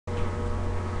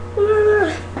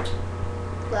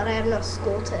glad I have no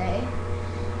school today.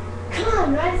 Come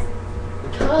on, guys.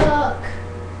 Cook.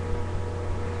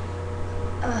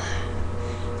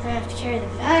 I have to carry the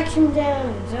vacuum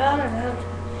down.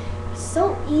 It's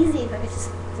so easy if I could just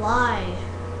fly.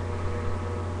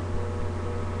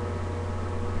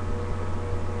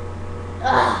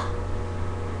 I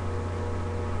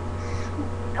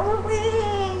want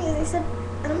wings. I said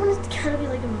I don't want it to kind of be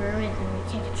like a mermaid and we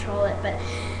can't control it, but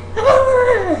I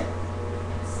want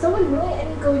so annoying. I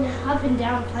need going up and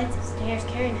down flights of stairs,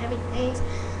 carrying heavy things.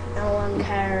 No one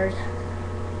cared.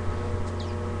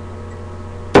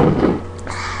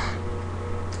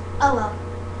 Oh well.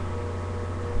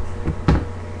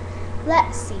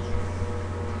 Let's see.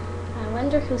 I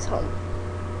wonder who's home.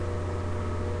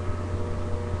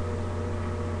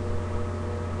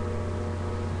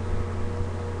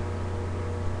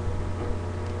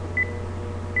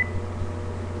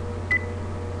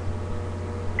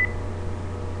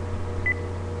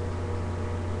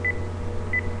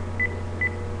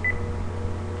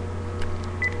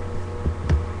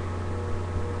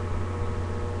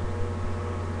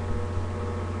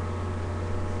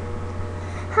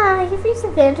 Hi, you've reached the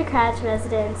Vandercratch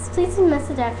residence. Please leave a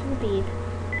message after the beep.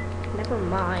 Never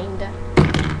mind.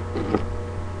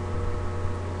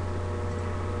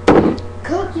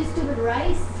 Cook, you stupid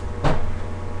rice.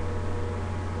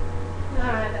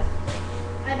 Alright,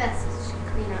 I best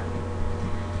clean up.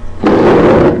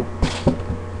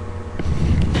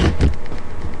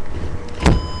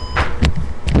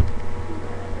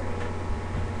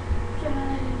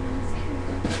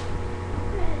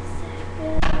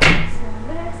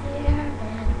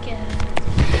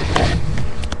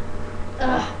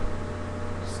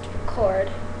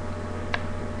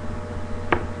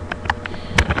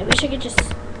 I wish I could just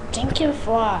stink and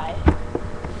fly.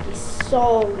 It'd be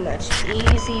so much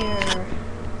easier.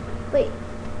 Wait.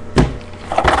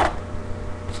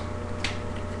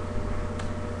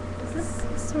 Is this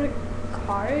some sort of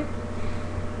card?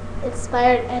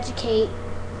 Inspire, educate,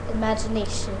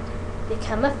 imagination.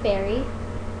 Become a fairy.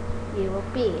 You will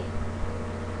be.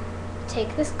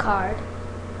 Take this card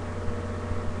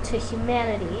to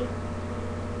humanity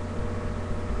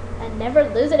and never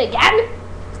lose it again?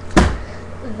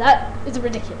 That is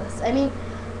ridiculous. I mean,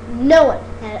 no one,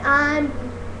 and I'm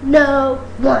no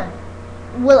one,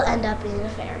 will end up being a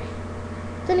fairy.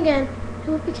 Then again, it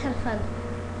would be kind of fun.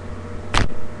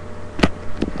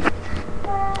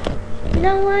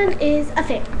 No one is a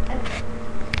fairy.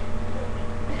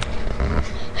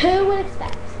 Who would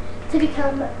expect to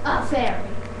become a fairy?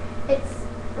 It's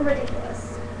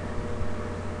ridiculous.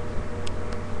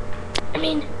 I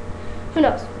mean, who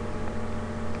knows?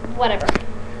 Whatever.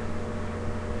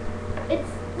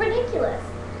 It's ridiculous.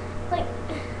 Like,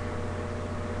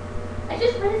 I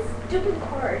just read a stupid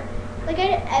card. Like,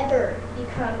 I'd ever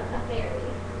become a fairy.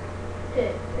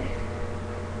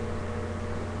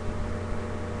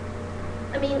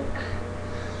 I mean,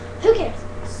 who cares?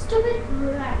 Stupid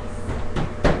rice.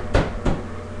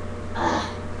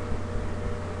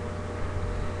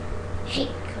 Hate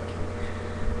cooking.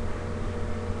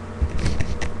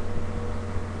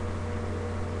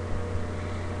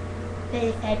 But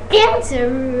if I bouncer,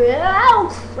 oh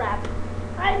crap!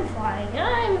 I'm flying.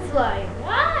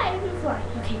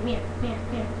 Okay,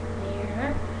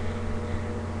 mirror.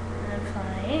 I'm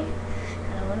flying. I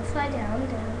don't want to fly down.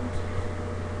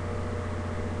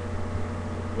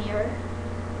 Mirror.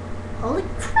 Holy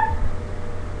crap!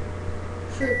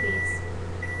 Fruit beads.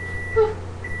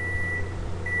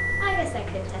 I guess I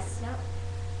could test it out.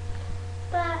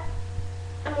 But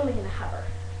I'm only gonna hover.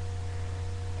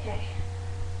 Okay.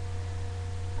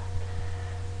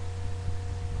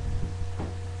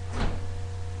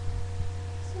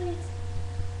 Sweet.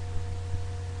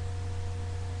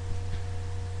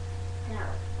 Now.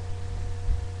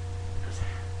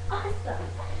 Awesome.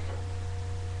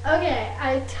 Okay,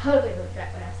 I totally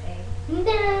regret what I was saying.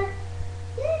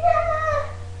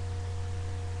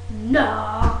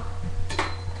 No.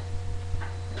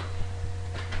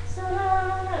 So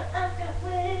I've got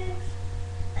wigs.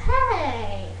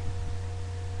 Hey.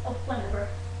 Oh, whatever.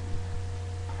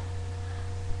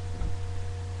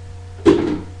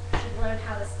 Should learn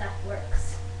how this stuff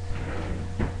works.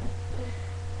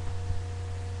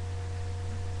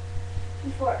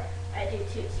 Before I do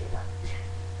too much.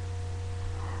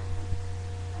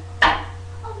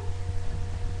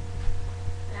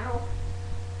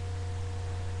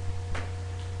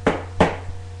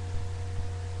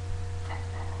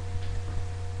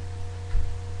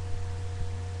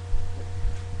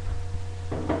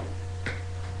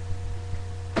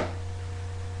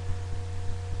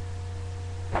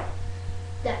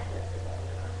 Definitely long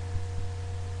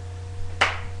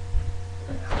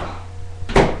enough.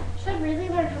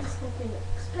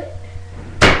 wings, but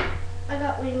I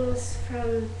got wings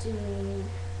from doing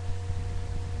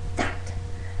that.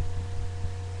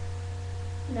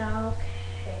 Now,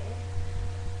 okay,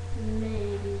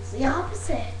 maybe it's the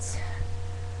opposite.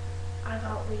 I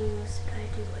got wings by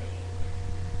doing.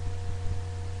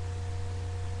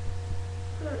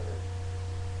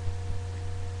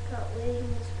 Got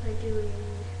wings by doing.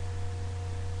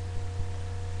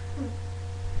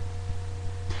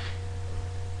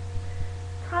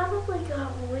 Probably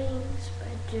got wings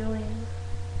by doing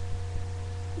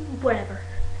whatever.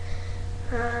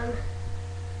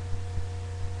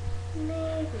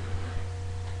 Maybe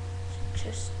should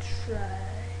just try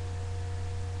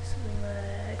something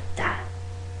like that.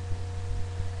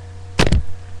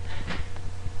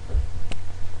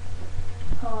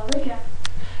 Holy cow.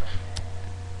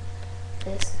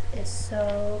 This is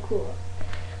so cool.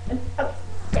 And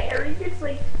fairy, it's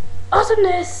like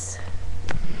awesomeness.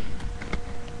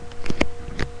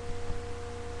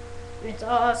 It's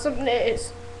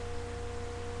awesomeness.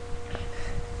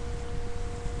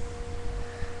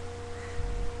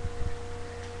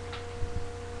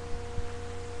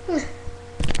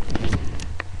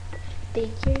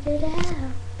 Figured it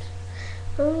out.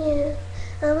 Oh yeah,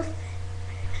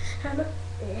 I'm a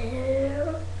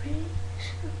fairy.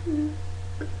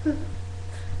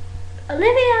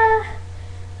 Olivia!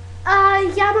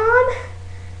 Yeah, Mom?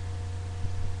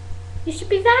 You should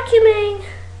be vacuuming.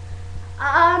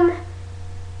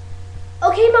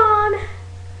 Okay, Mom.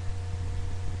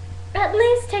 At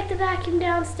least take the vacuum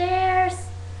downstairs.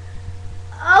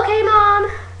 Okay, Mom.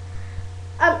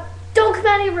 Don't come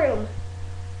out of your room.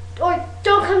 Or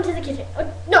don't come to the kitchen.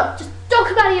 No, just don't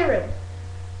come out of your room.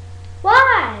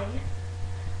 Why?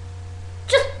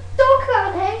 Just don't come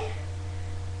out, okay?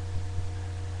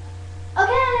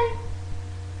 Okay.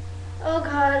 Oh,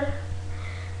 God.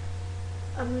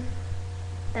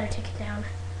 Better take it down.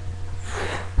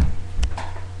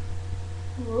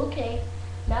 Okay.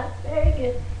 Not very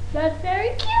good. Not very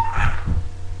cute.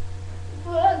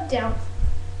 Down.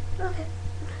 Okay.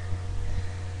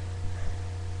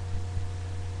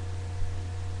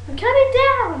 I'm coming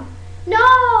down.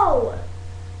 No.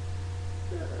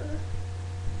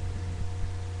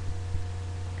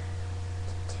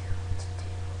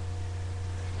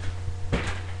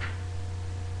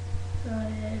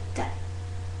 That.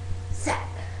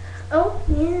 Oh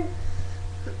yeah.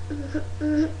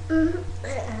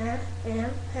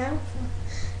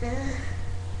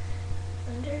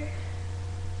 Under.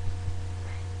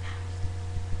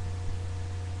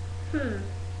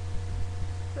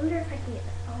 Wonder if I can get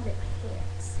the phone in my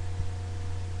hands.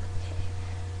 Okay.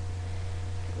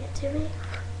 Bring it to me.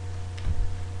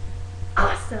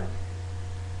 Awesome.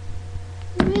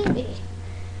 Maybe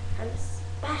I'm a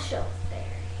special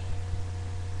fairy.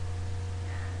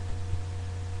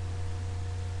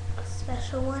 A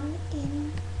special one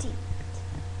indeed.